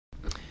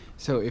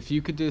So if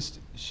you could just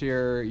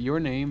share your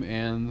name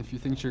and a few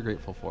things you're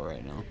grateful for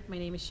right now. My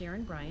name is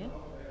Sharon Bryant,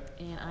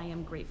 and I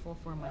am grateful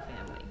for my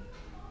family.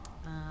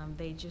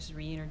 They just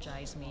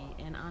re-energize me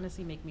and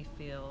honestly make me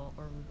feel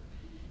or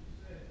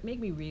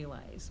make me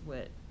realize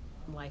what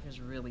life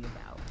is really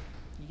about.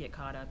 You get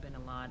caught up in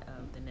a lot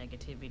of the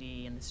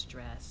negativity and the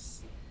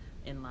stress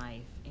in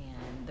life,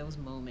 and those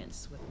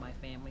moments with my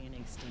family and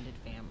extended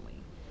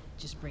family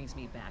just brings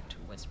me back to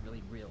what's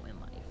really real in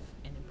life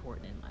and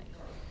important in life,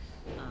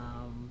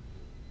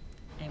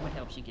 and what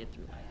helps you get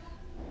through life.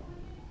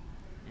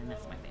 And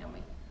that's my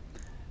family.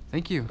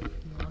 Thank you. You're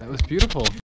That welcome. was beautiful.